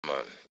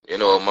man. You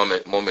know,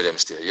 mommy them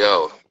still.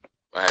 Yo,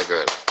 my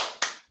girl.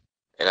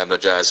 And I'm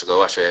not trying to go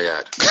wash your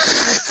yard.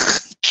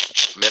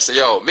 I say,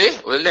 yo, me?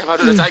 We'll never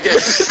do that again.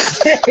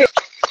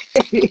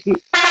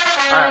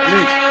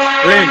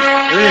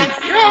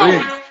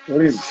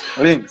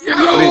 Link.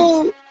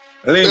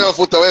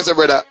 Foota, where's your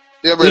brother?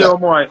 Your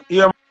brother.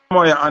 You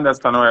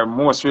understand why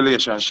most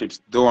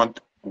relationships don't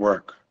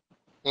work.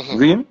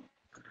 See?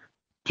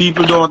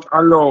 People don't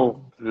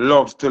allow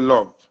love to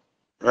love,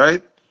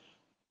 right?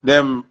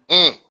 Them,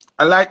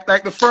 I like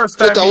the first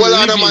time. Foota,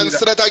 hold on, man.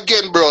 Say that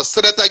again, bro.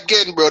 Say that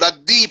again, bro.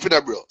 That deep in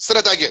it, bro. Say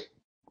that again.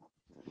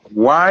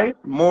 Why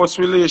most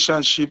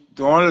relationships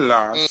don't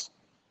last?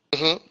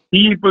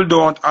 People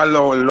don't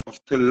allow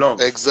love to love.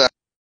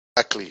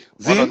 Exactly.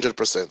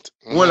 100%.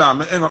 Hold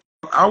on,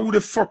 how the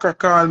fuck I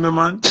call me,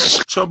 man?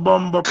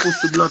 Chobumba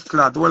pussy blood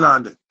clot. Hold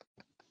on there.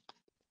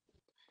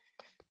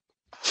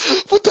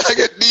 Foota, I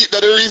get deep.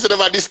 That's the reason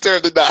I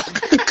disturb the dog.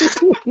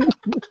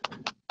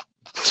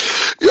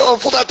 Yo,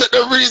 Foota, take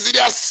the reason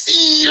you're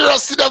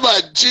serious in the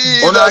man.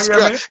 Jesus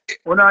Christ.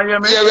 Wanna hear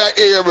me? Yeah, we are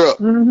here, bro.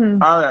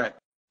 Alright.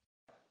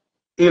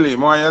 Illy, I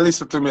want you to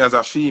listen to me as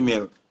a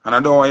female. And I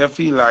don't want you to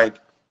feel like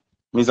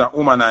me's a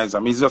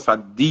womanizer. Me's just a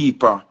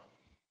deeper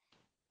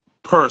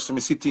person.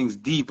 Me see things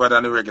deeper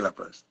than the regular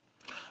person.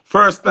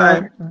 First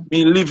time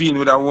me living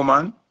with a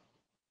woman,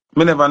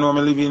 me never know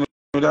me living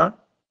with her.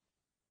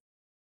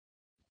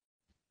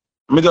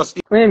 Me just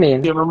what do you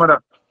mean?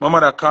 My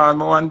mother called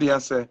me one day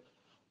and said,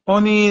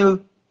 O'Neal,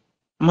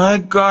 my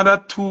God,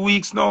 at 2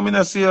 weeks now, me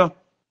not see her.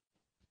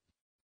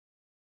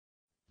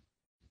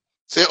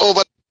 Say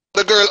over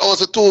the girl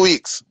also 2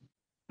 weeks.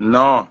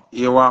 No,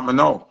 you want me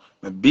now.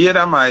 Me bathe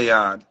in my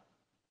yard,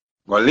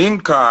 go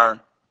link her,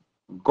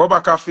 go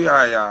back off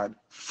your yard,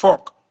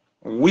 fuck,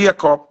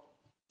 wake up,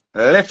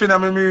 left in my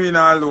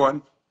marina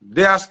alone,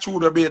 there's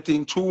studio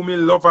baiting, me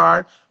love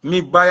her,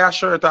 me buy a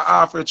shirt at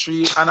half a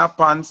tree and a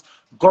pants,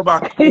 go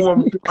back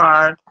home to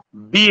her,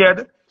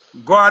 bathe,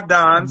 go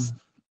dance,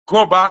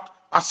 go back,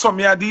 I saw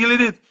me a deal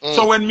with it.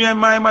 So when me and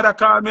my mother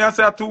called me and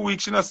said 2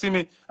 weeks she not see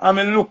me, I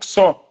mean look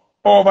so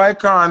over the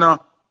corner,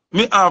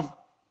 me have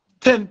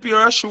 10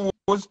 pair of shoes,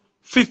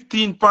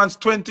 15 pants,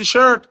 20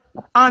 shirt,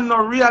 and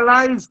not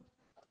realize.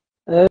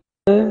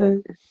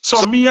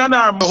 So me and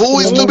her. Who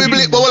is to be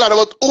blamed?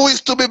 But who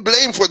is to be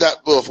blamed for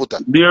that, bro,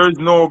 Foota? There is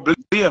no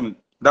blame.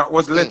 That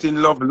was letting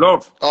love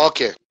love.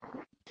 Okay.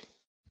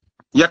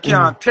 You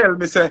can't tell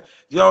me say,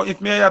 yo,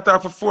 if me and you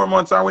talk for 4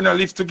 months and we not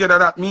live together,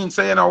 that means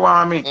say you don't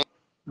want me.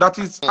 That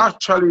is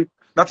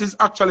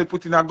actually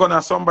putting a gun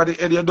on somebody's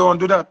head. You don't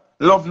do that.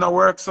 Love no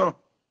work, so.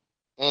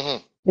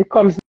 It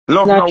comes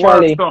love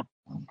naturally. No work,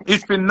 so.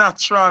 It's been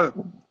natural.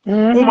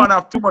 Woman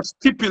have too much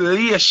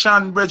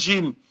stipulation,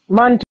 Bridging.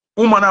 Man,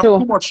 woman have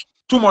too much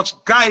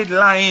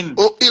guideline.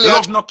 Oh,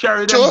 love not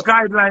carry them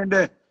guideline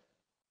there.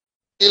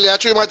 Ilya,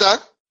 true matter?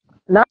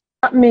 Not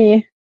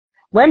me.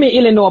 When me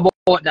Ilya know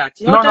about that?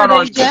 You no.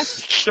 Yeah,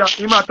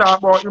 he might talk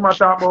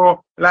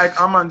about like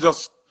a man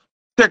just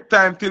take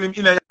time till him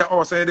in your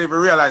house and they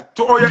realize.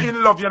 To all you're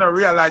in love, you don't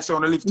realize you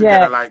want to live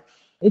together. Like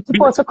it's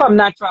supposed to come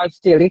natural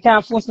still. You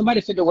can't force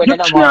somebody to do what they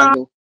don't want to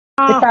do.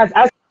 Because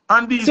as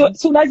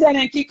soon as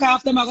they kick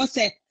off, them are gonna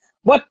say,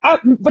 but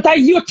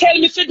you tell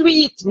me to do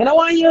it. I don't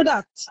want to hear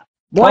that.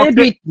 Why you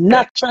do it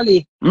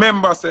naturally?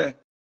 Remember, say,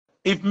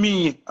 if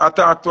me I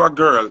talk to a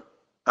girl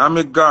and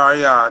me go her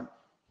yard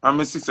and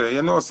me sister,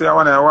 you know, say I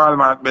want a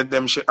Walmart bed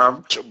them she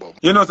have.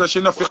 You know, so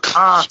she not fit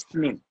ask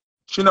me.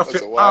 She not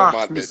fit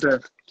ask me, say.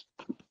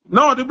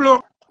 No, the blow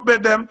up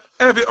bed them,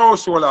 every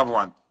household have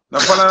one.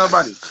 Not follow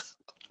nobody.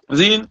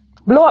 Zine?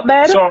 Blow up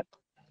bed? So,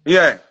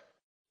 yeah.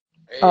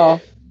 Oh.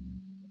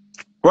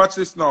 Watch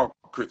this now,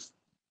 Chris.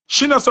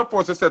 She not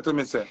supposed to say to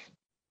me, say,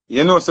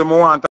 you know, say, I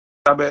want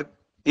a bed.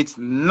 It's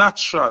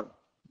natural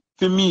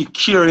for me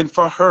caring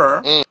for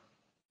her.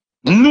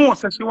 No,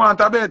 say she want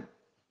a bed.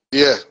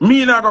 Yeah.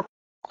 Me not go.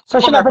 So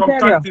she not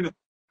tell you?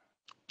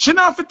 She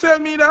not to tell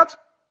me that.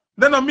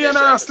 Then me and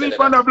her sleep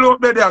on the blow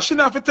up bed there. She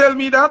not to tell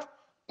me that.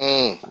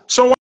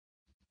 So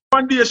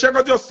one day she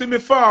got just see me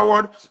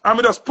forward and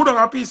me just put on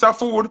a piece of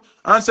food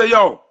and say,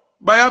 yo,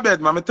 buy a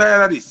bed, man. I'm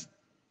tired of this.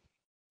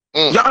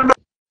 You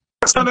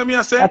understand me?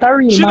 I say,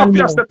 she not pay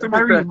to me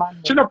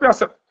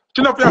say,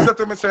 she not pay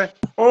to me say,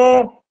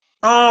 oh,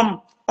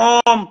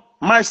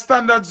 my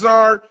standards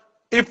are,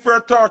 if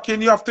we're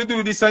talking, you have to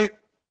do this.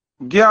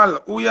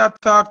 Girl, who you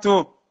talk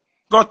to?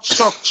 Got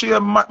chuck chair,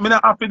 me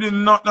not happy to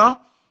not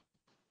now.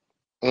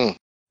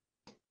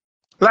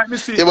 Like me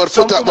see. Yeah, but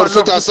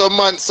Foota,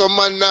 some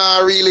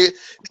man really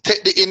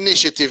take the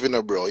initiative, you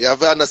know, bro. You have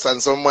to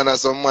understand some man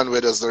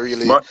where does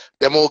really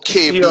them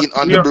okay being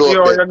on the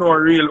blow up. You know a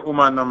real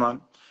woman, no,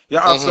 man. You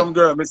have some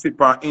girl me see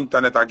on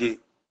internet again,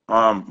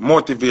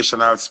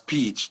 motivational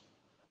speech,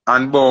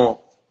 and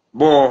bo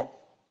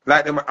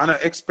like them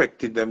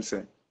unexpected them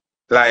say,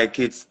 like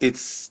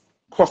it's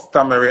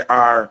customary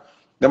or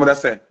them would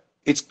say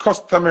it's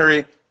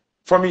customary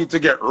for me to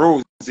get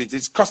roses.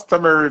 It's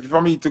customary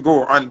for me to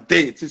go on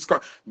dates.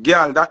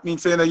 Girl, that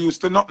means saying I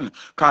used to nothing.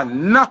 Because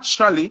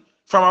naturally,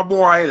 from a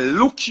boy,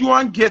 look you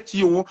and get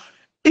you,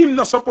 Him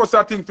not supposed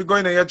to think to go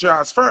in your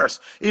jars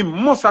first. He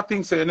must have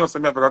think, say, you know, so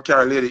me have to go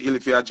carry a lady ill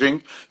for a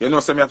drink. You know,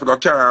 so me have to go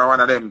carry her one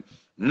of them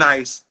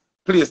nice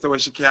place where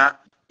she can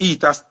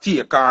eat a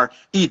steak or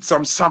eat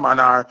some salmon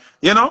or,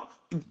 you know.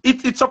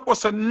 It's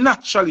supposed to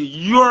naturally,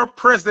 your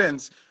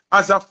presence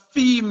as a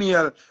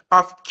female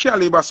of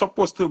caliber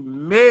supposed to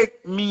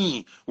make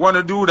me want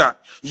to do that.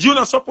 You're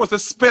not supposed to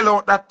spell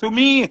out that to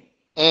me.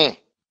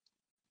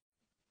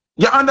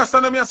 You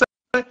understand what I say?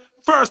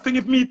 First thing,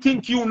 if me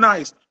think you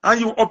nice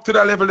and you up to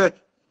that level there,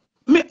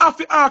 me have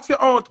to ask you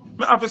out.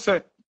 Me have to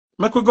say,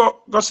 me could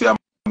go see a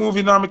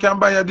movie now, me can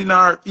buy a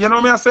dinner. You know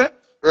what I say?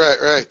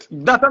 Right.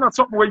 That's not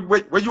something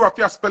where you have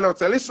to spell out.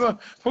 Say, listen,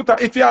 Foota,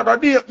 if you have to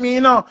date me,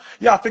 you know,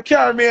 you have to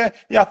carry me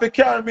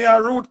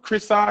a rude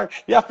Chris, or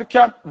you have to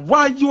carry.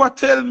 Why you are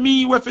tell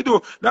me what to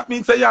do? That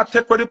means that you have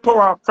to take the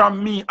power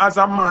from me as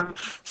a man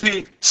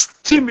to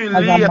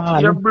stimulate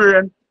your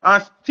brain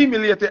and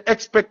stimulate your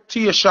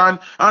expectation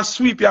and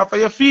sweep you off of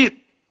your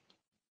feet.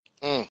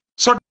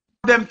 So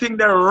them think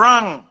they're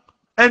wrong.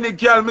 Any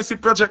girl me see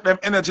project them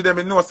energy,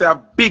 them know say a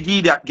big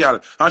idiot girl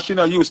and she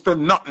not used to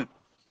nothing.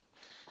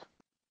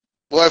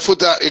 Boy,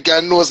 Foota, you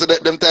can know so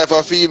that them type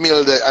of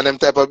female there and them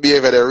type of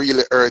behavior that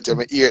really hurt you.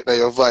 I hear it in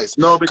your voice.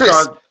 No,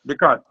 because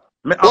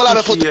me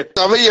appreciate.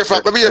 I'm here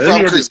from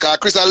Chris, because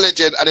Chris is a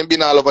legend and him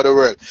been all over the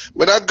world.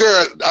 When have a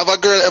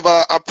girl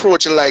ever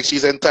approached you like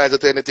she's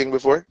entitled to anything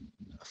before?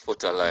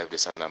 Foota life,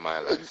 this and my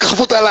life.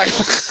 Foota life.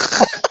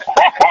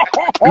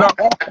 No,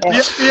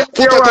 Foota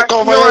take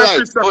over your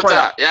life.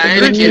 Foota, yeah,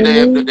 educate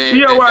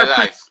the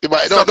life.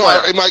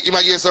 You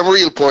might get some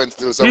real points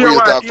too, some real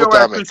talk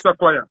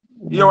Foota.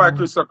 You why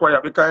Chris so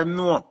quiet? Because him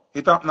know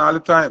it happen all the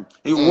time.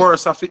 It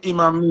worse for him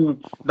and me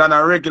than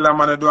a regular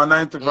man do a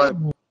 9 to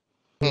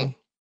 5.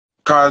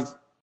 Because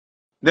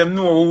them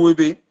know who we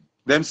be,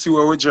 them see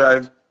where we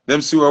drive,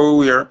 them see where we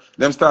wear,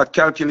 them start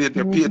calculate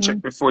your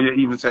paycheck before you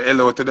even say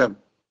hello to them.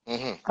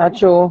 That's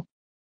true.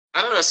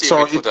 I don't see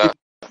so Foota.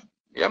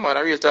 Yeah, man, I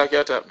real talk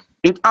your top.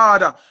 It's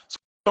harder.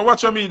 So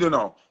what you mean do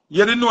now?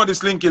 You didn't know this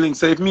linky.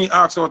 Say if me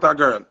ask out a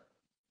girl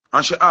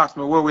and she ask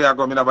me where we are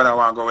going, nobody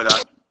want to go with her.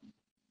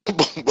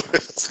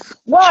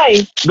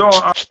 Why? No,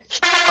 ask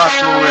me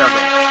where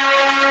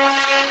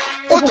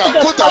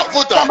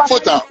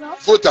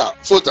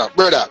Foota,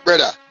 brother.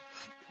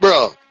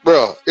 Bro.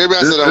 You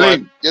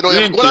know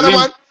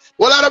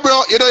what other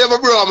bro? You know you have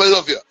a bro, I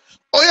love you.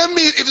 Oh, you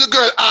mean if the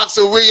girl asks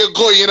you where you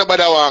going, you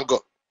nobody want to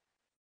go?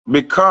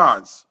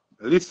 Because,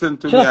 listen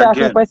to me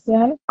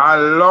again.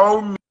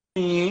 Allow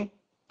me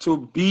to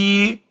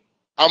be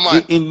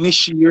the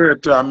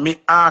initiator.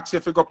 Me ask you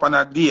if you go up on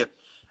a date.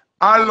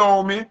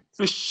 Allow me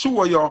to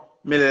show you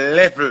my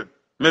level,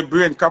 my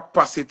brain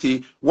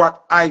capacity,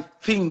 what I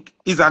think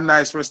is a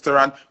nice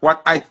restaurant,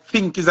 what I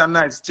think is a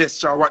nice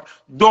gesture, what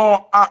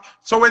don't.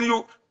 So when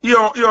you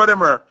hear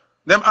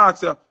them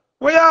ask you,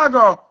 where you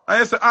go? And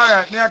you say,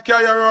 alright, I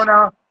carry you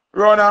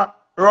run a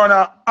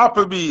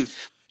Applebee's.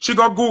 She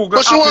go Google.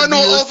 But she want to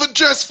know how to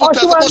dress, Foota.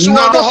 She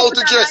want to know how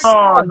to dress.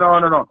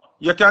 No.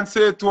 You can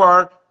say to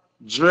her,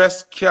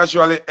 dress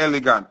casually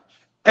elegant.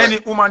 Any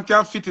woman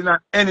can fit in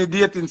any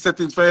dating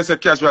settings for you say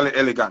casually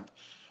elegant.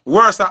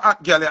 Worse a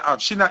hot girl you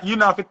have. You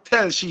not have to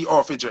tell she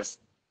off a dress.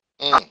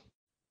 And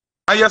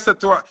you say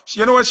to her,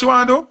 you know what she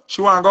want to do?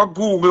 She want to go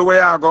Google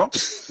where you go.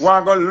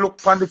 Want to go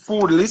look on the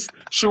food list.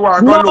 She want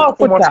to go look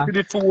how much for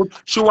the food.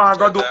 She want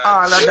to go do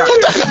all of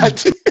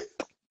that.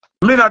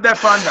 Me not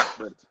deaf on that.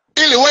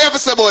 Illy, what you have to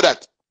say about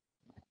that?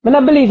 I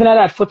don't believe in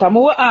that, Foota. I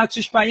will ask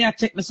you if you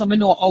take me so I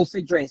know how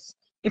to dress.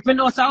 If I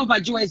know some over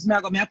dress, I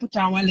put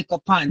on one little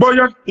pants. But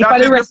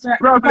the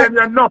problem,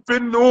 you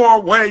nothing know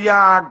where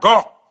you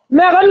go.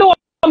 I don't know,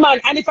 man.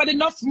 And if I had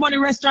enough money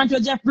restaurant, you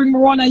just bring me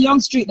around a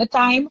Young Street the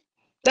time.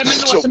 Let me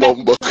know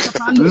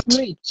look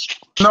rich.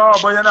 No,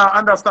 but you don't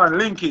understand,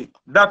 Linky.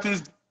 That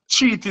is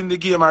cheating the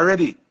game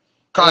already.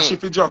 Because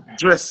if you just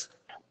dress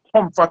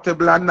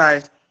comfortable and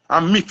nice,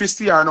 and me if you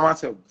see her now and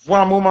say,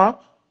 one woman,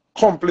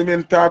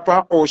 compliment her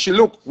for how she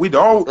look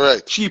without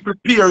she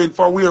preparing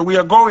for where we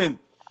are going.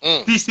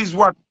 This is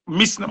what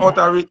missing out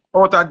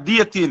of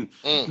dating.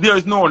 There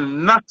is no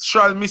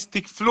natural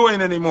mystic flowing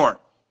anymore.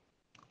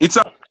 It's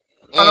all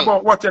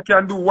about what you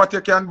can do, what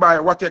you can buy,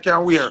 what you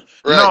can wear.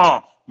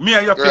 No, me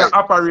and you can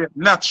operate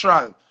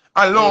natural.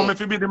 Allow me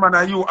to be the man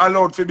and you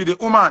allowed to be the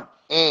woman.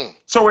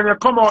 So when you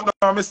come out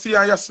now, I see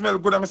and you smell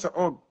good, I say,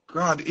 oh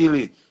God,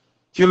 Illy,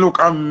 you look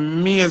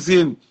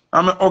amazing.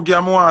 I'm ugly,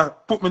 I'm going to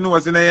put my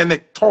nose in your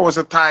neck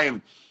 1,000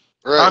 times.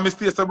 I'm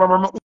stay so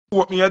I'm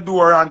open your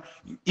door and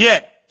you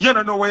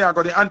don't know where you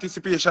go. The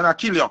anticipation will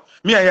kill you.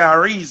 Me and you a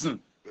reason.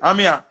 And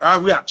we are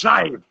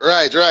drive.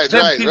 Right.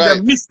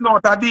 Them missing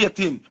out of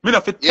dating. Me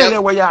not fit tell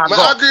you where you go.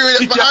 I agree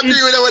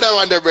with that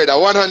one there, brother.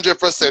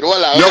 100%.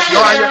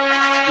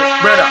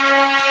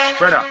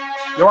 Brother.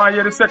 You want to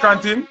hear the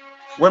second thing?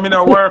 When me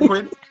not work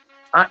with,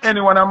 and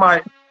any one of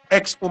my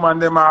ex-woman,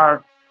 them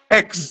are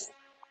ex-options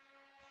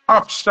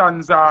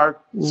are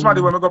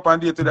somebody when we go up on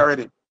date with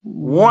already.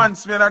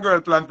 Once me and a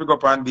girl plan to go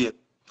up on date.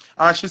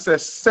 And she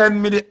says,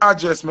 send me the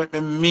address, make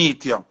me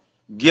meet you.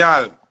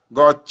 Girl,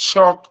 go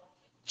chuck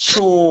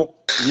So,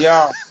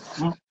 yeah.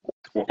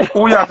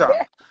 Who you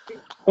that?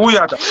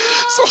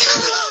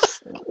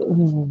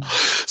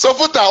 So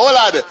Foota,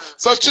 hold on.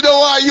 So she don't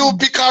want you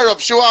pick her up.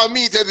 She want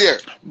meet you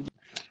there.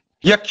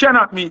 You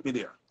cannot meet me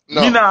there.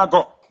 No. Me not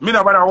go. Me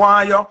not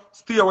want you.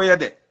 Stay where you're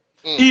there.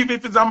 Even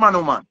if it's a man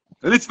or man.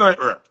 Listen to it,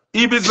 right?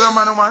 If it's a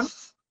man or man,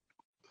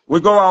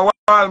 we go to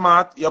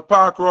Walmart, you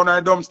park around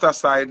the dumpster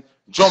side,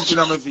 jump in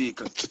my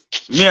vehicle.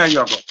 Me and you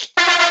go.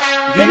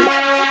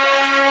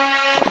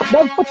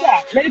 Don't put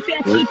that. Let me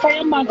see for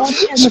your man out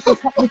here,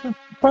 Mr.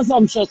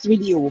 Presumptuous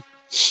with you.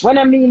 When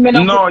I mean,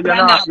 no,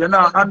 you're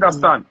not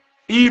understand.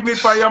 Even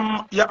if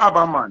you have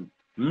a man,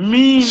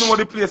 me know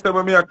the place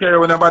where me carry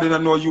when nobody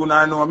don't know you,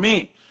 and know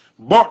me.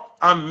 But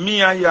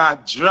me and you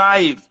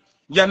drive.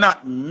 You're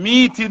not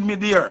meeting me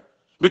there.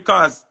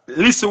 Because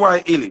listen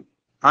why Illy.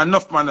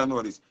 Enough man don't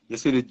know this. You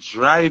see the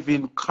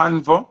driving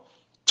convo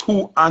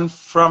to and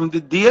from the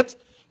date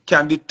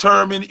can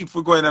determine if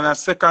we're going on a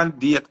second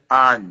date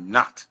or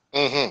not.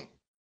 The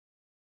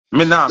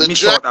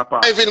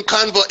driving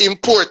convo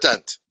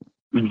important.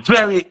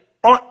 Very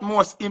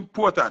utmost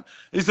important.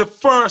 It's the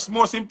first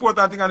most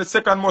important thing and the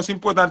second most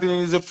important thing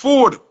is the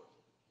food.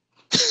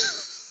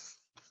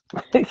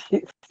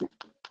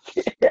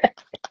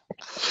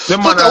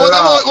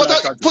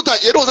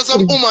 Foota, you know there's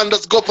some woman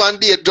that's go on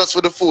date just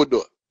for the food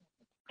though.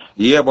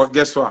 Yeah, but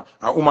guess what?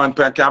 A woman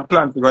can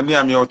plan to go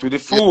near me out with the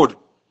food.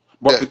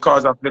 But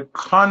because of the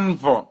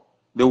convo,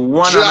 the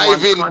one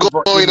driving,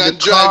 going and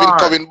driving,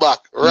 coming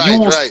back.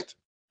 Right.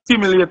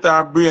 Stimulate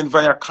her brain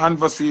via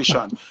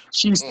conversation.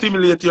 She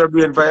stimulates your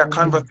brain via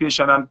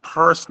conversation and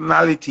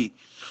personality.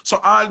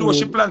 So although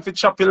she planned for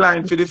choppy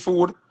line for the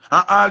food,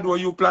 and although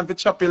you plan for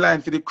choppy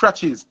line for the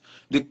crutches,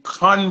 the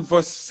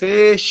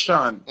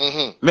conversation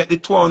make the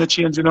two on the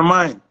change in her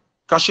mind.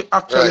 Because she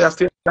actually has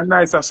to say a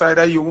nicer side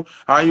of you,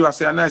 or you have to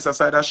say a nicer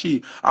side of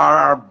she. Or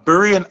her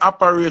brain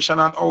operation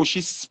and how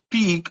she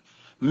speak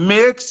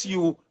makes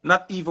you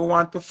not even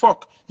want to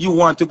fuck. You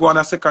want to go on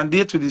a second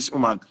date with this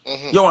woman.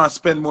 You want to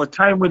spend more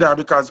time with her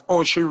because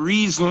she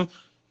reason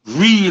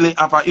really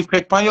have an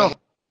effect on you.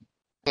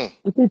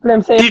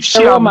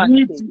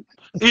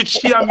 If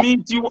she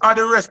meet you at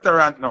the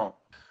restaurant now,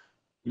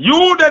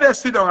 you there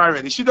sit down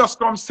already. She just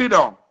come sit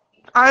down.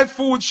 I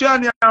food, she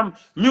and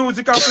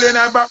music and play in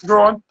her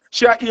background.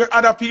 She hear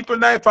other people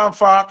knife and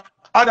fork,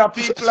 other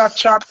people are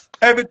chat,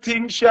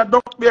 everything. She a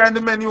duck behind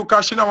the menu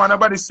because she don't want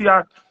nobody see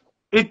her.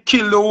 It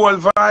kill the whole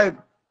vibe.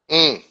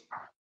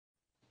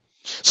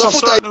 So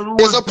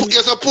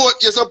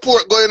you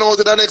support going out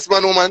to the next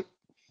man, woman?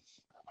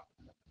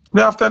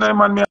 Me after that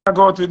man, me I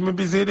go out with me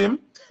busy with him.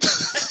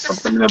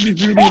 After me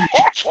busy with him.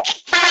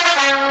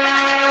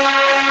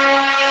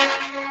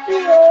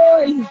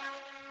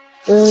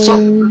 So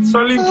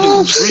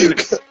Lincoln, really.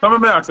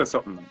 Let me ask you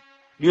something.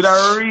 You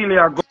that really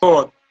a go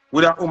out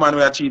with a woman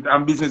who cheat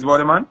and business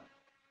body man?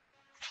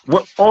 No,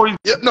 Foota.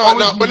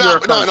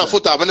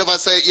 I never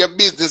say your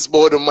business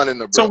about the money,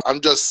 no, bro. I'm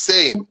just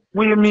saying.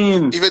 What do you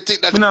mean? If you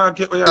think that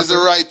is the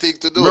right thing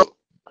to do.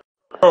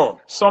 Bro,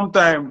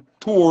 sometimes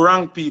two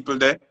wrong people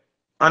there,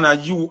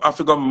 and you have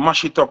to go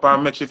mash it up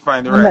and make you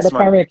find the right man.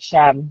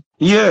 Correction.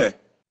 Yeah.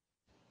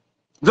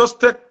 Just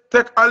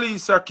take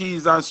Alicia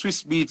Keys and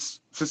Swiss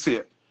Beats to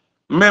say.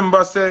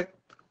 Remember, say,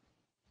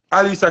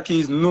 Alicia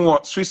Keys know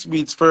Swiss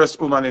Beats first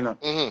woman, you know.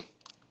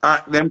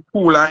 Them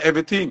cool and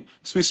everything.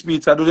 Swiss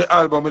Beats, I do the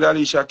album with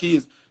Alicia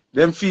Keys.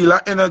 Them feel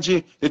that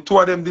energy. The two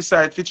of them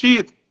decide to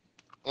cheat.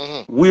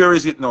 Where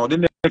is it now?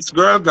 The next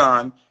girl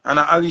gone and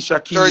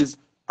Alicia Keys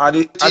are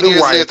the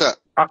wife.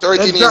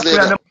 13 years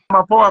later. And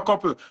a power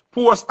couple.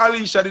 Post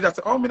Alicia did that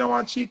say, oh, me don't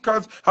want cheat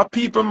because her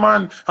people,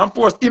 man. And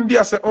post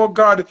India say, oh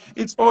God,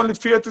 it's only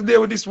fair today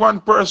with this one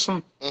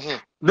person.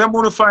 Them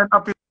want to find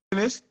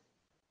happiness.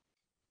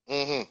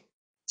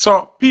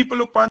 So people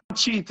look on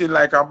cheating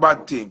like a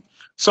bad thing.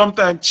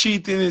 Sometimes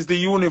cheating is the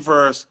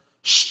universe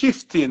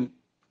shifting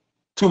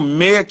to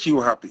make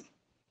you happy.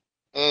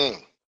 You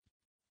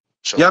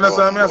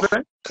understand me?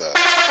 Dr.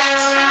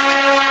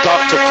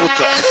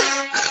 Foota.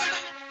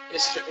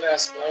 It's your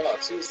class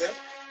Tuesday.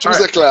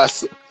 Tuesday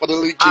class for the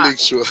Leaky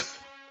show.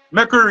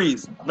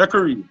 Mercury's.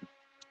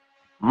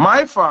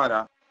 My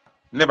father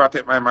never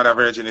take my mother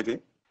virginity.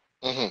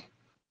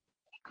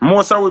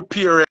 Most of our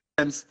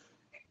parents,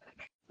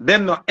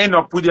 them not end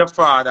up with your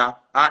father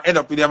or end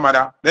up with your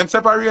mother. Them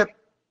separate.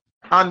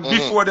 And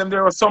before them,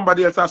 there was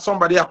somebody else and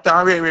somebody after.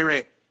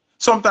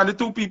 Sometimes the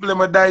two people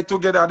them die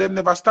together, they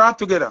never start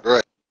together.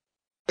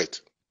 Right.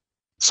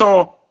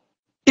 So,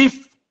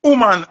 if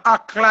woman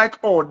act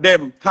like all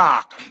them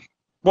talk,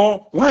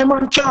 but why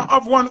man can't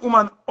have one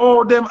woman,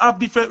 all them have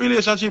different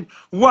relationship?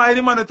 Why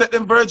the man that take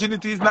them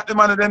virginity is not the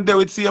man that them there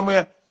with same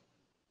way?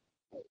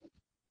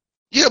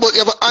 Yeah, but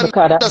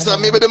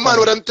understand, maybe the man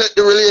with them take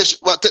the relationship,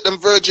 take them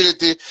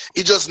virginity,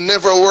 it just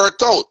never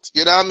worked out.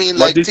 You know what I mean?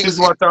 Like this is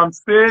what I'm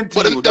saying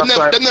to you.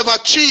 But they never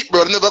cheat,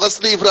 bro. They never go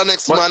sleep with the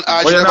next man,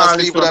 or they never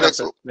sleep with the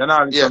next one. You're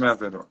not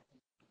listening to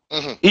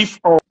me. If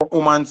our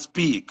woman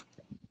speak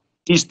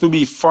is to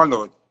be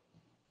followed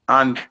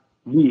and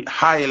be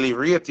highly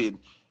rated,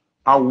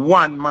 a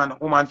one man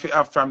woman fi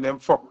have from them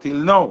fuck till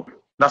now.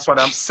 That's what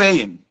I'm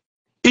saying.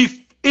 If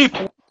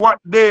what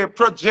they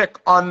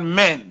project on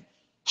men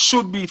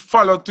should be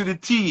followed to the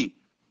T,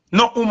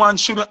 no woman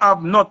shouldn't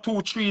have not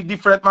 2, 3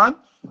 different man.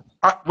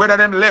 Whether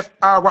them left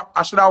or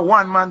I should have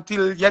one man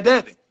till you're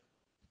dead.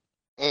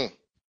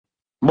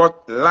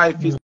 But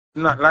life is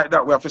not like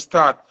that. We have to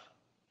start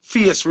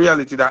face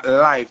reality that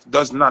life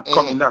does not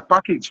come in that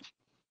package.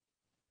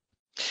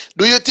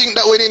 Do you think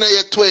that when in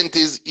your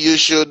 20s you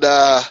should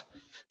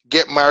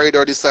get married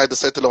or decide to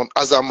settle down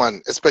as a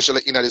man,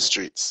 especially in the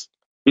streets?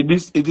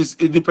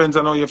 It depends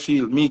on how you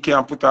feel. Me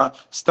can't put a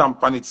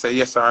stamp on it, say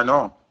yes or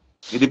no.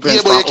 It depends.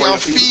 Yeah, but you can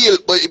feel.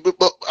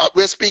 But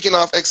we're speaking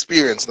of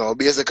experience now.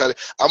 Basically,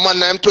 a man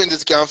in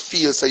 20s can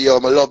feel, say, yo, I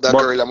love that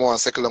girl, I want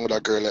to settle down with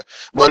that girl.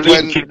 But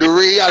when the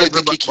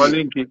reality kicks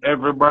in,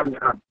 everybody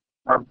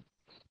have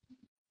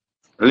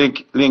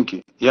link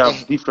it. You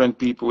have different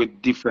people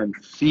with different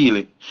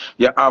feeling.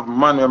 You have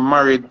man who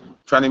married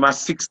from him at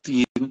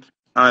 16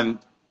 and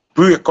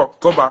break up,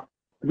 go back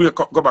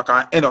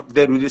and end up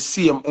dead with the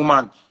same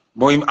woman.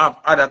 But him have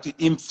other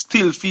him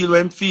still feel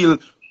when feel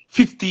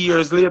 50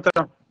 years later.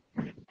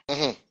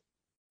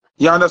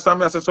 You understand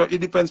me? So it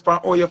depends on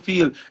how you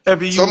feel.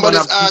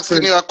 Somebody's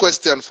asking you a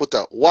question,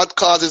 Foota. What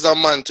causes a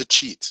man to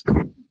cheat?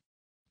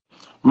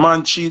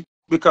 Man cheat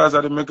because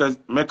of the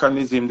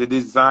mechanism, the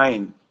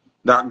design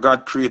that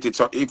God created.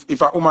 So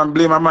if a woman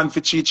blame a man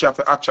for cheat, she have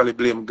to actually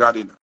blame God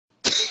in it.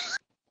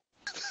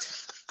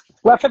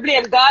 Well, if you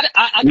blame God,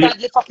 and God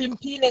lift up him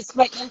penis,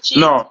 make him cheat.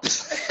 No.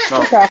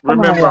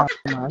 Remember,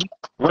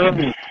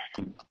 when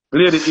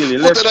Lady Illy,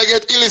 let's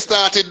get Illy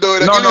started though.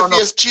 No,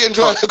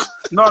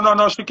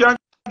 she can't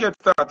get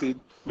started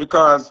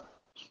because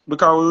we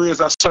raise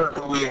a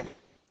certain way.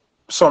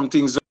 Some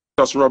things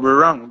just rub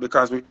wrong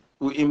because we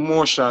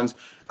emotions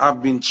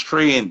have been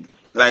trained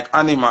like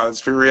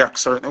animals to react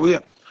certain way.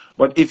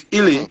 But if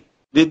Illy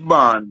did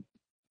born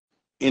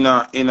in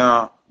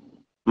a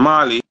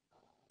Mali,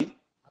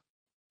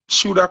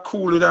 she would have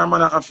cool with her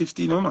man at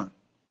 15 woman.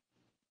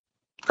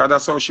 Because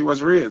that's how she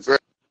was raised. Right.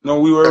 No,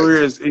 we were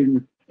raised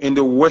in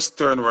the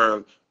Western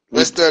world.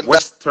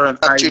 Western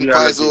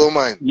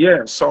ideology.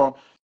 Yeah, so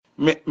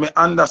me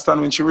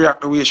understand when she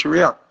react the way she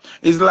react.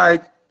 It's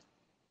like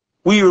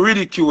we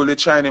ridicule the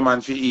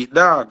Chinaman for eat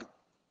dog.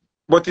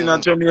 But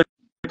in Jamaica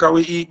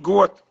we eat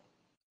goat.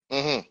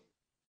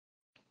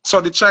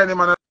 So the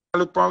Chinaman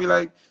look at me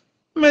like,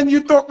 man,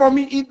 you talk about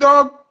me eat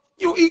dog,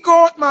 you eat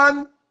goat,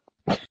 man.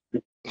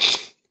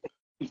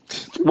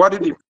 What is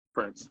the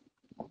difference?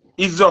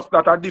 It's just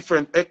that a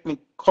different ethnic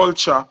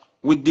culture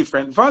with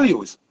different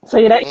values. So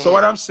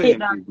what I'm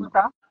saying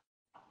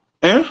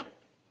is,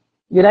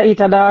 you don't eat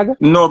a dog?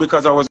 No,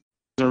 because I wasn't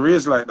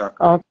raised like that.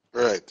 Oh.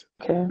 Right.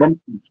 Okay.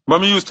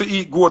 But me used to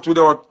eat goat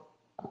without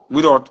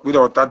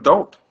a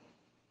doubt.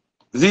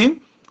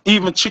 See?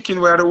 Even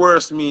chicken were the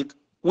worst meat.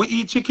 We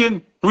eat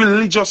chicken.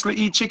 Religiously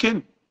eat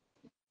chicken.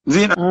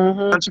 See?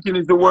 And chicken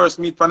is the worst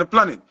meat on the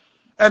planet.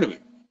 Anyway,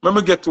 let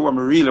me get to what I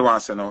really want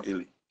to say now,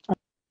 Illy.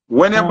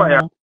 When you buy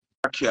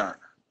a car,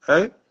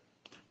 right?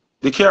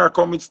 The car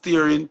comes with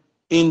steering,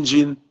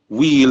 engine,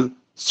 wheel,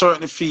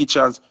 certain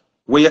features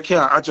where you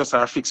can't adjust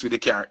or fix with the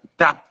car.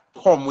 That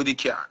come with the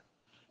car.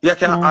 You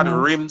can add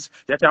rims,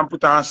 you can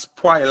put on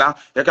spoiler,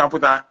 you can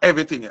put on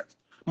everything else.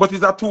 But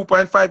it's a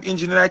 2.5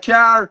 engine in a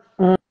car.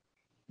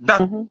 That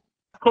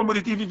come with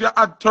it. If you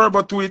add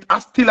turbo to it,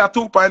 it's still a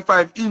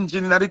 2.5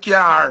 engine in the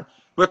car.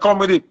 We come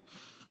with it.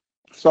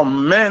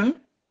 Some men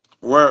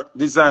were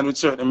designed with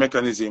certain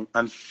mechanism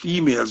and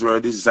females were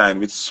designed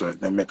with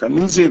certain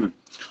mechanism.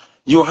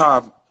 You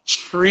have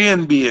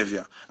trained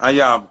behavior and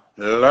you have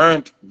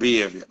learned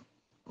behavior.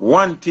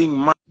 One thing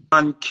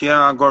man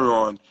can't go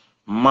around,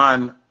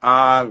 man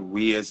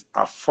always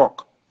a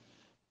fuck.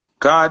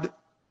 God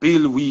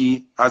build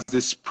we as the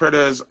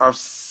spreaders of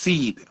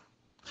seed.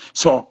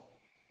 So,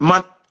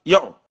 man,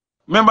 yo,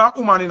 remember a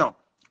woman, you know,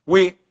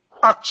 we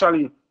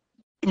actually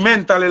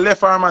mentally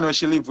left her man when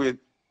she live with.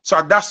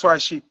 So that's why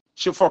she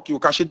fuck you,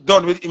 because she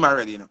done with him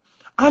already, you know.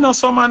 I know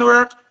some man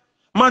work.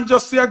 Man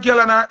just see a girl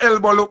and her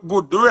elbow look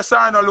good. The rest of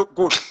her don't look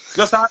good.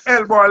 Just her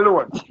elbow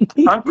alone.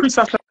 And Chris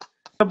has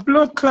the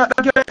blood clot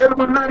that get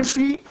elbow nice,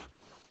 see?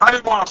 I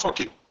don't want to fuck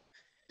it.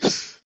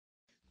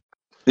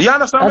 You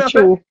understand what I'm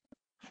saying?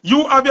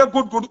 You have a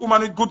good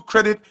woman with good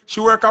credit. She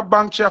work at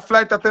bank, she a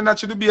flight attendant,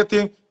 she do be a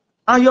thing.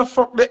 And you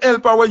fuck the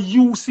helper where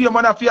you see a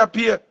man have to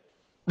appear.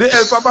 The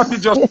helper body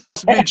just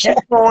big. She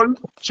tall,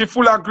 she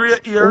full of grey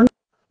hair.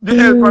 The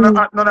helper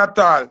not none at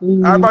all.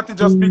 Her body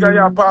just bigger,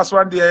 you pass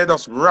one day, you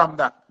just ram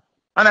that.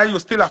 And you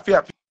still a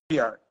fair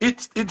fear.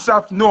 It's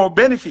of no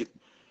benefit.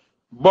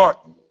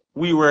 But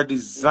we were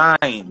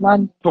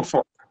designed to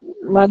fuck.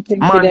 Man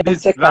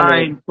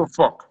designed to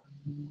fuck.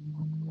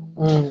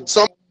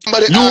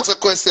 Somebody asked a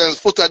question,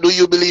 Foota, do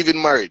you believe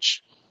in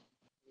marriage?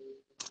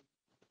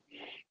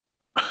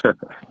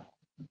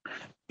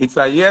 It's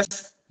a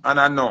yes and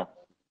a no.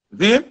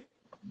 See?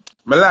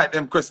 I like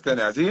them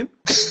questions, see?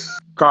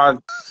 Because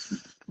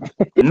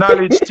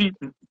knowledge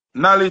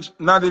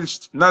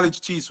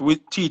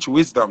teach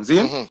wisdom,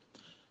 see?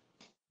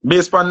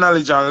 Based on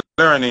knowledge and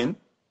learning,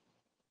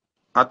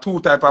 are two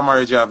types of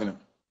marriage you have.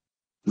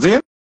 See?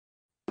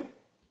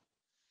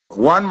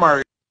 One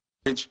marriage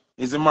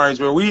is a marriage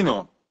where we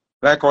know.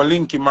 Like how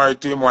Linky married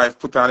to him wife,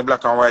 put on the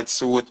black and white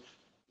suit,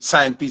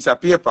 signed piece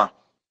of paper.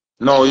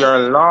 Now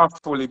you're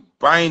lawfully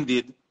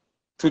binded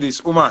to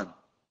this woman.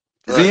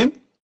 Right.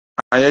 See?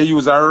 And you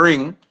use a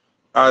ring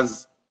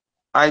as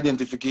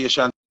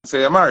identification to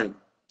say you're married.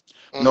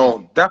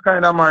 Now, that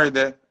kind of marriage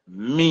there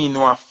mean no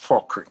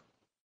fuckery.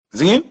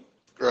 See?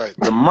 Right.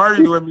 The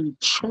marriage where we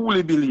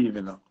truly believe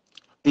in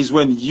is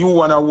when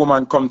you and a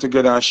woman come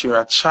together and share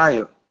a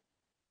child.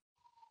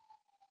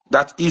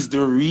 That is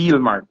the real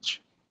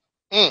marriage.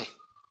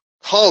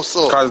 How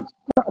so? So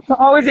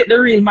how is it the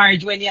real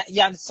marriage when you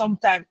have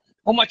sometimes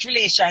how much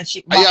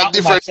relationship you have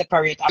different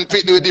separate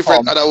with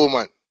different other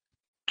woman?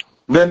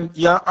 Then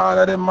yeah, all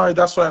of them married.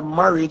 That's why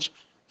marriage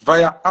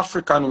via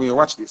African way.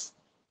 Watch this.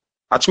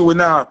 Actually, we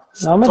now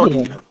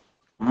study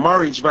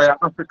marriage via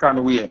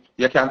African way.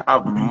 You can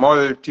have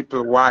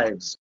multiple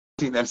wives.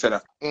 I think them say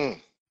that.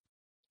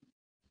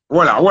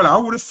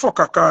 Voila. Who the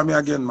fuck call me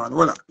again, man?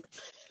 Voila.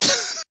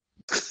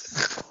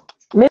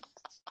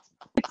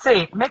 Let's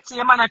say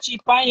your man a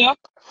cheat on you.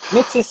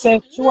 Let's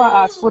say she want to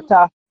ask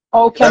Foota,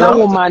 how can a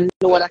woman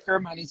know that her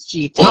man is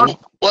cheating? No,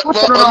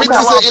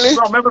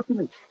 never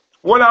finish.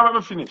 Hold on, let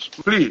me finish,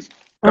 please.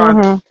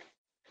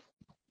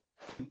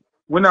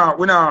 We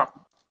now,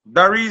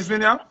 the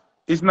reason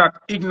is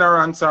not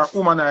ignorance or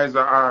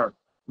womanizer or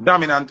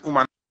dominant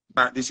woman.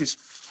 This is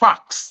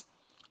facts.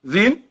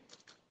 Then,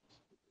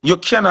 you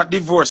cannot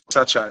divorce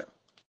a child.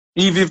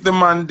 Even if the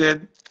man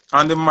dead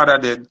and the mother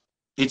dead,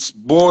 it's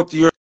both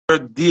your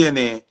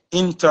DNA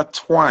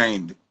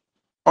intertwined.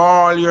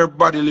 All your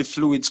bodily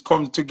fluids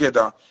come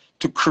together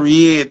to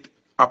create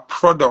a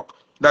product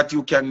that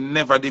you can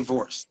never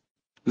divorce.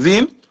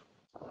 Then,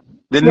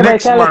 the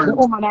next marriage, the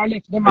woman or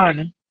left the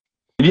man.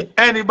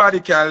 Anybody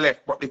can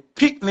left, but the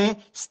picnic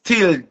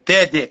still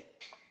dead.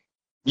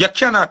 You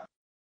cannot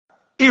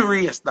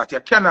erase that. You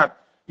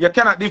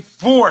cannot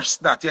divorce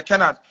that. You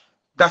cannot.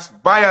 That's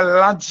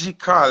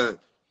biological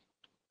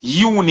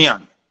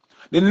union.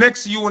 The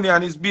next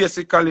union is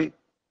basically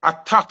a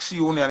tax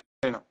union.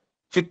 You know,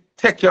 if you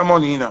take your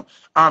money, you know,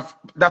 and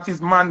that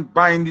is man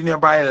binding you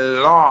by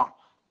law.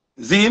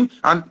 Zin,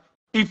 and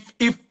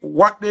if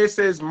what they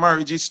say is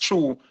marriage is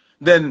true,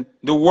 then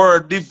the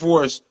word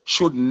divorce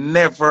should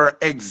never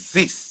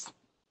exist,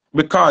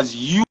 because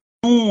you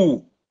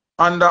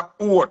under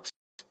oath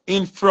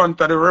in front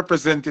of the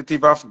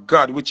representative of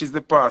God, which is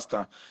the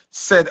pastor,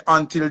 said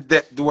until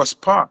death do us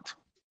part.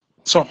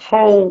 So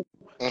how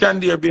can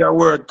there be a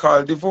word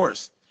called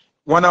divorce?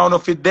 One out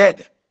of it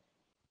dead.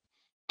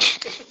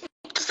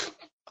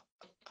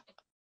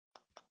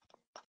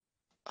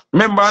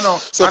 Remember now.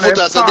 So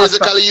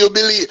basically you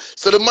believe,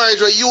 so the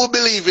marriage where you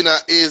believe in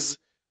is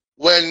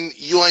when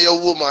you and your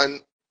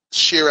woman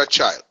share a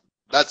child.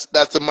 That's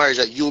the marriage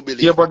that you believe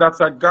in. Yeah, but that's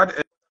a God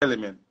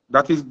element.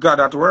 That is God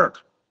at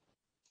work.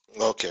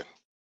 Okay.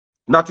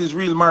 That is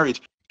real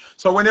marriage.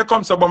 So when you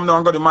come to now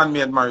and got the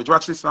man-made marriage,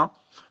 watch this now.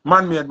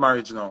 Man-made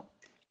marriage now.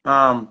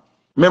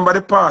 Remember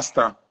the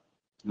pastor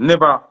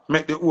never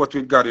make the oath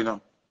with God, you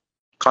know.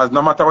 Because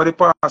no matter what the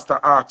pastor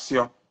asks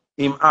you,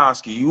 him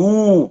ask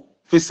you.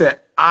 If he say,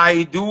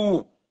 I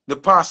do, the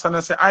pastor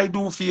and say, I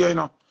do for you, you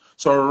know.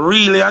 So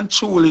really and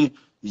truly,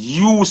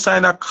 you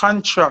sign a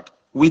contract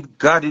with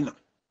God, you know.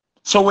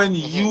 So when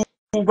you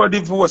go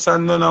divorce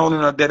and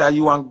no dead,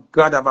 you and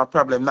God have a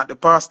problem, not the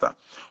pastor.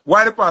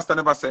 Why the pastor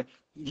never say,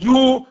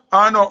 you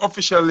are not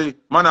officially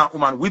man and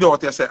woman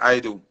without you say, I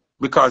do?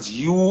 Because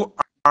you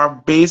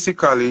are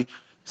basically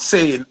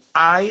saying,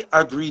 I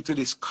agree to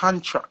this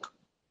contract.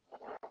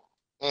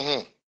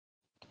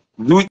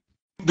 Do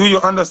you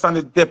understand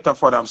the depth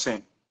of what I'm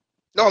saying?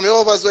 No, me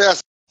over there,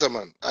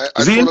 man. I totally understand.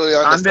 And then what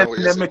you're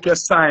they saying. make you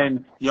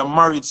sign your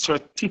marriage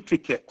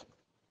certificate.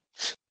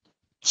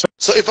 So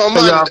if a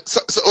man,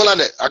 so hold on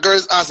there. A girl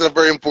is asking a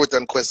very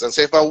important question.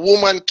 So if a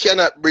woman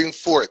cannot bring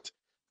forth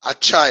a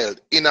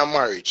child in a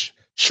marriage,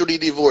 should he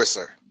divorce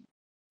her?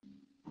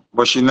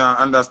 But she not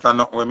understand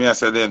what me I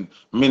said then.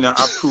 Me not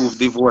approve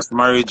divorce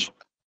marriage.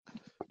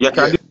 You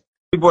can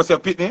divorce your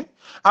pitney.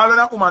 All of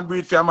that woman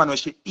breed for a man when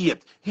she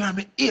eat. Yeah,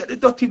 me eat the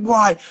dirty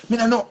boy. Me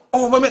not know.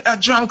 Oh, me a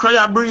drunk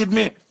cry breed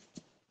me.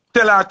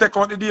 Tell her take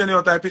out the DNA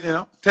out of pitney, you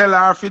know. Tell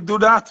her if you do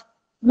that.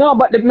 No,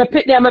 but me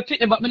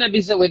pitney, but me not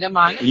busy with the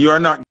man. You're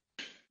not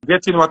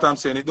getting what I'm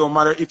saying. It don't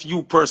matter if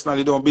you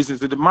personally don't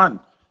business with the man.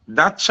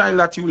 That child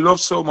that you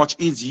love so much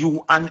is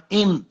you and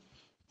him.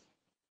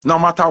 No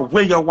matter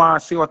where you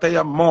want to say what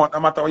you want, no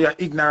matter how you're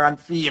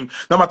ignorant for him,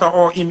 no matter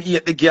how him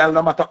eat the girl,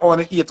 no matter how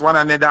they eat one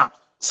another.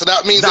 So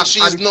that means that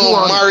she's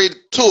now married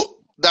to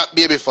that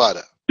baby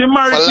father. She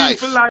married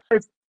for life.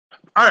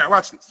 All right,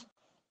 watch this.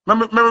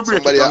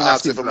 Somebody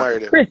asked if I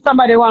married him. Chris,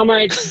 somebody want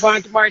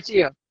to marry to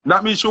you.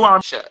 That means she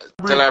want to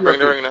bring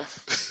the ring now.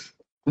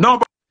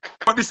 No,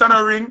 but this is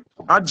a ring.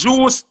 A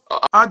juice.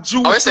 A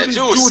juice. Oh, I said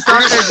juice.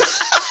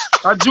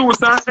 A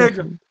juice and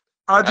egg.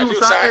 A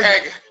juice and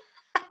egg.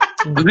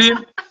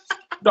 Green.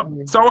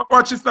 So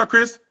watch this now,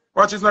 Chris.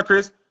 Watch this now,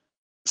 Chris.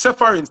 Say,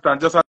 for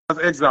instance, just as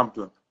an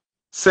example,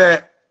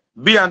 say,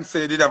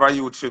 Beyonce did have a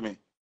youth for me.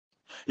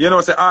 You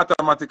know, say,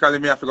 automatically,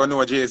 me have to go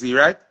know Jay-Z,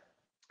 right?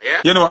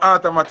 Yeah. You know,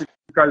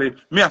 automatically,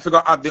 me have to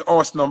go add the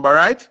house number,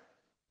 right?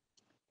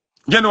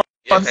 You know,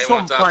 at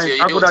some point,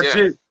 I go to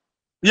Jay-Z.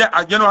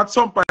 Yeah, you know, at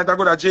some point, I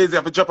go to Jay-Z, I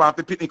have to drop off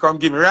the pitney, come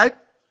give me, right?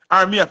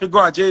 Or me have to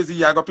go to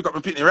Jay-Z, I go pick up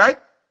my pitney, right?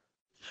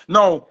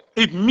 Now,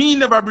 if me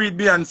never breed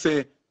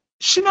Beyonce,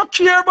 she not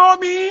care about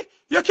me.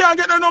 You can't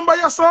get the number,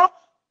 yes, sir.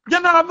 You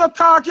don't have no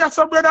talk, yes,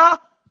 sir, brother.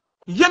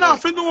 You don't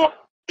have to know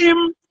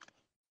him.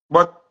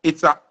 But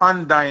it's an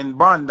undying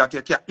bond that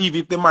you can't,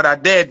 even if the mother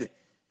dead.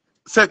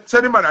 Say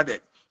the mother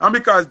dead. And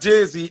because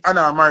Jay-Z and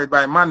I are married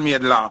by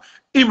man-made law,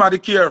 him have the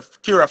care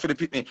for the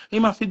pitney.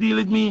 Him have to deal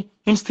with me.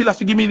 Him still have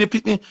to give me the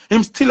pitney.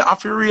 Him still have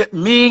to rate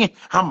me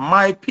and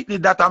my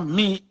pitney that and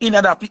me in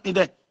that pitney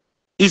there.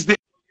 Is the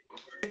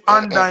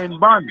undying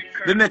bond.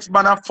 The next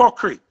band of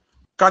fuckery.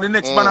 Because the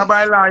next band of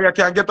by law, you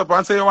can get up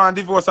and say you want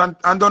divorce and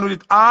done with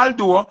it.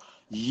 Although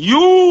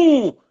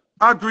you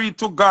agreed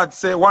to God,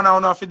 say one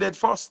hour off dead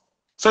first.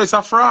 So it's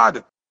a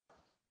fraud.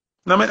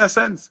 No make no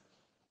sense.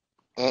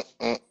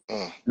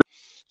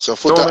 So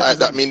Foota,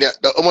 that mean that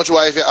how much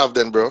wife you have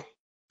then, bro?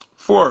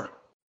 4.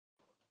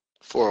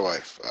 4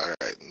 wife.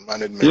 Alright.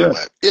 Man with Yeah.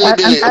 wife.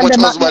 Billy, how much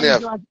husband you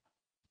have? I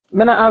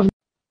don't have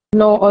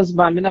no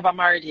husband. I never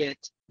married yet.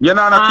 You're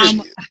not a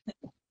kid.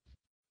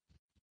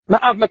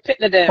 I have my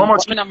pitney them. How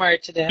much but I'm not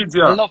married to them. kids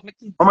you I have? love my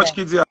kids. How much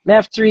kids you have? I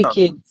have 3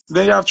 kids.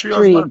 Then you have 3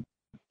 3. husbands.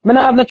 I don't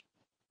have no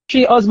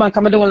 3 husbands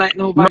because I don't like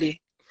nobody.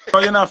 No,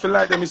 you not feel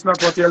like them. It's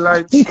not what you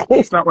like.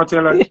 It's not what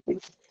you like.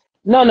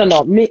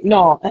 No. Me,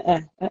 no.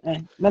 I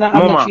don't have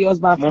no 3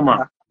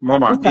 husbands.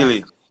 Mama,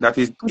 Billy, that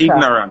is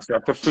ignorance. You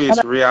have to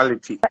face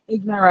reality.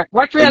 Ignorant.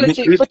 What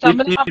reality? I don't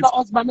have no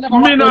husband.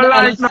 Me no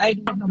like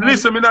no.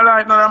 Listen, me no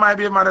like none of my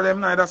baby mother them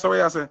now. That's the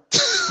way I say.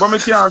 But me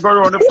can't go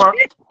around the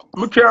fact.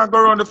 Me can't go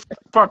around the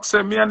fact.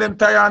 Say me and them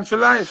tired for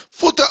life.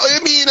 Foota, how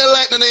you mean you don't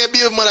like none of your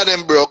baby mother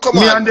them, bro? Come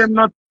on. Me and them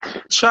not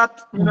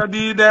chat. Me no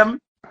do them.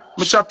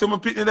 Me chat to me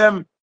pitney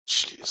them.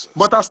 Jesus.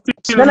 But I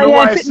still None my of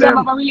wife them them.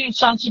 have a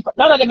relationship.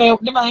 None of them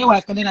are your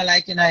wife because they don't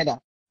like you neither.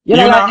 You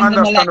don't don't like them,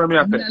 understand what me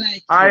I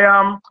say. I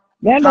am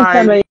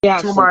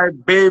tied to my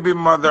baby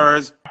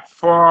mothers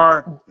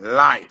for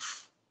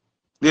life.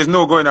 There's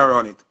no going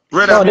around it.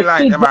 Whether me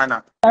like them or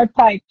not. Are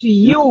tied to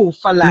you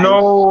for life.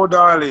 No,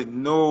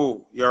 darling,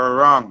 no, you're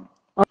wrong.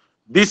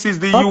 This is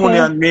the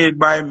union made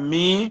by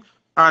me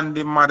and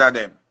the mother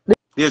them.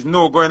 There's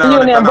no going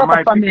around it. And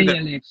my pity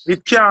them.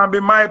 It can't be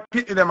my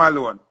pity them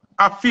alone.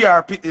 I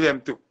fear pity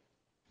them too.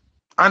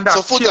 And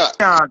that's so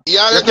Foota, you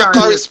don't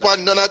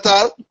correspond none at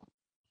all?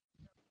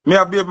 Me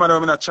a baby mother,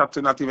 me not chat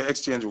to, not even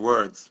exchange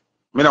words.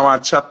 Me don't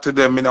want to chat to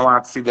them, me don't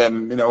want to see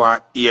them, me don't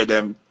want to hear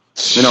them,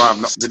 me don't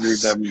have nothing to do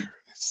with them.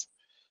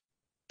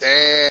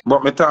 Damn,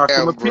 but me talk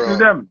to my people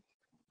them.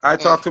 I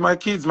talk to my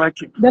kids, my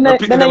kids. Then your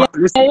kids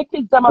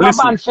them have a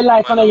band for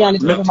life on a yarn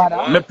to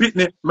mother. Me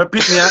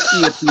pitney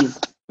at 18.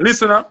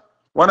 Listen up,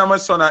 one of my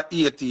son at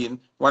 18,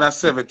 one at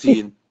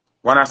 17,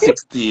 one at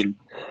 16,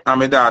 and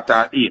my daughter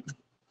at 8.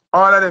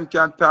 All of them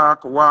can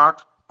talk,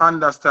 walk,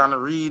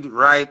 understand, read,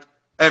 write,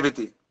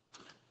 everything.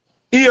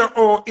 Here,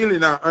 oh,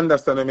 Illina,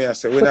 understand what I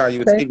say. When I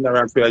use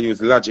ignorance, I use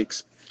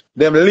logics.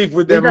 Them live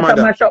with their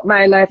mother. Mash up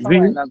my life a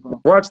while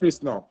ago. Watch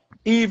this now.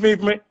 Even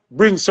if me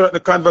bring certain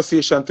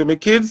conversation to my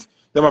kids,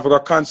 them have to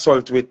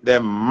consult with their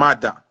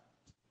mother.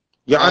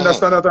 You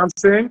understand what I'm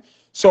saying?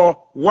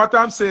 So what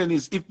I'm saying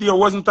is, if there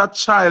wasn't a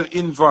child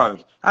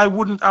involved, I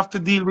wouldn't have to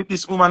deal with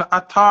this woman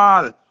at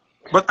all.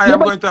 But I am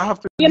going to have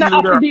to deal with her.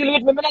 You don't have to deal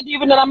with me. I'm not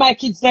even none of my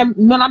kids them.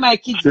 None of my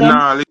kids them.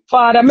 Nah,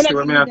 Father, I'm not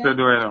to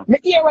do it. Me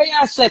hear what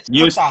you said.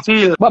 You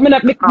still. But me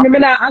not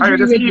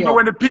agree with you. Even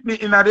when they pick me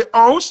in the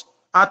house,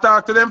 I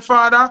talk to them,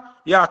 Father.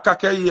 Yeah,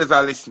 cock your ears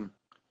and listen.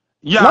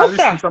 Yeah, no,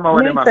 listen to some of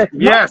what them say.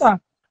 Yes. No,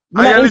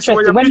 I listen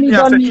what you pick me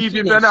and say,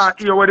 even if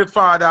not hear what the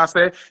Father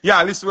say,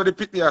 yeah, listen what the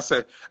pick me and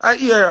say. I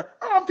hear,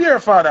 I'm here,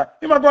 Father.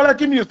 He might go like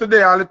him used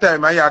today all the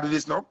time. I hear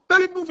this now.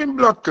 Tell him moving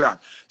blood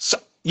clot. So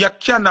you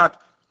cannot.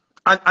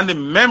 And the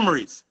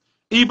memories,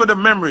 even the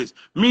memories.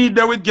 Me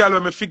there with girl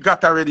when me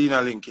forgot already in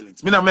a link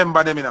killings. Me not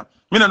remember them, you know.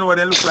 Me not know what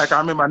they look like. I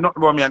remember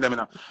nothing about me and them, you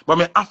know. But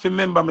me have to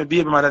remember my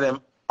baby mother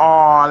them,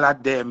 all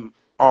of them,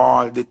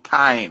 all the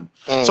time.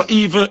 So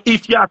even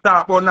if you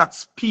talk about not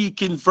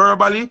speaking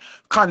verbally,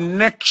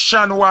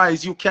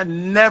 connection-wise, you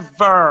can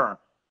never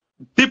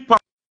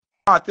depart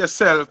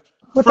yourself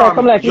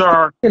from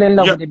your... Still in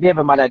love with the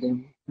baby mother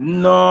them.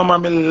 No,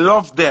 man, me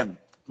love them.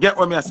 Get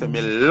what me say?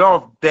 Me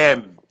love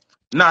them.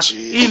 Not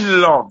in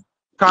love.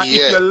 Because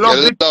if you love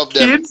the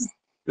kids,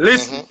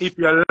 listen, if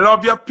you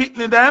love your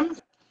pitney them,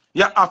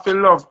 you have to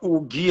love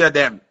who gear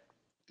them.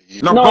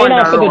 No, you don't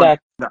have to do that.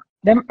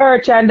 Them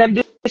urchin and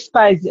them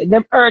despise them.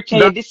 Them urchin,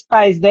 you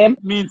despise them.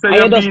 Means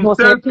you're being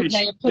selfish.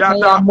 You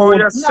talk about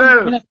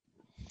yourself.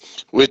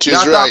 Which is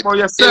right.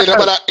 You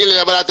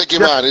better take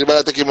him on. You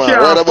better take him on.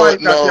 Right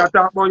about now. You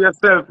talk about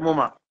yourself,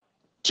 mama.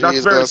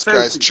 Jesus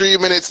Christ. 3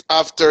 minutes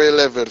after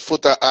 11.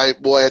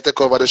 Foota, boy, I take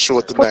over the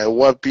show tonight.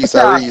 One piece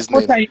of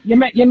reasoning. Foota,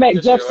 you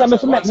make Jeff some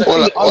if you make me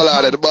feel Hold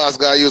on, the boss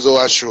guy use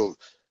our show.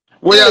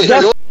 What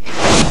you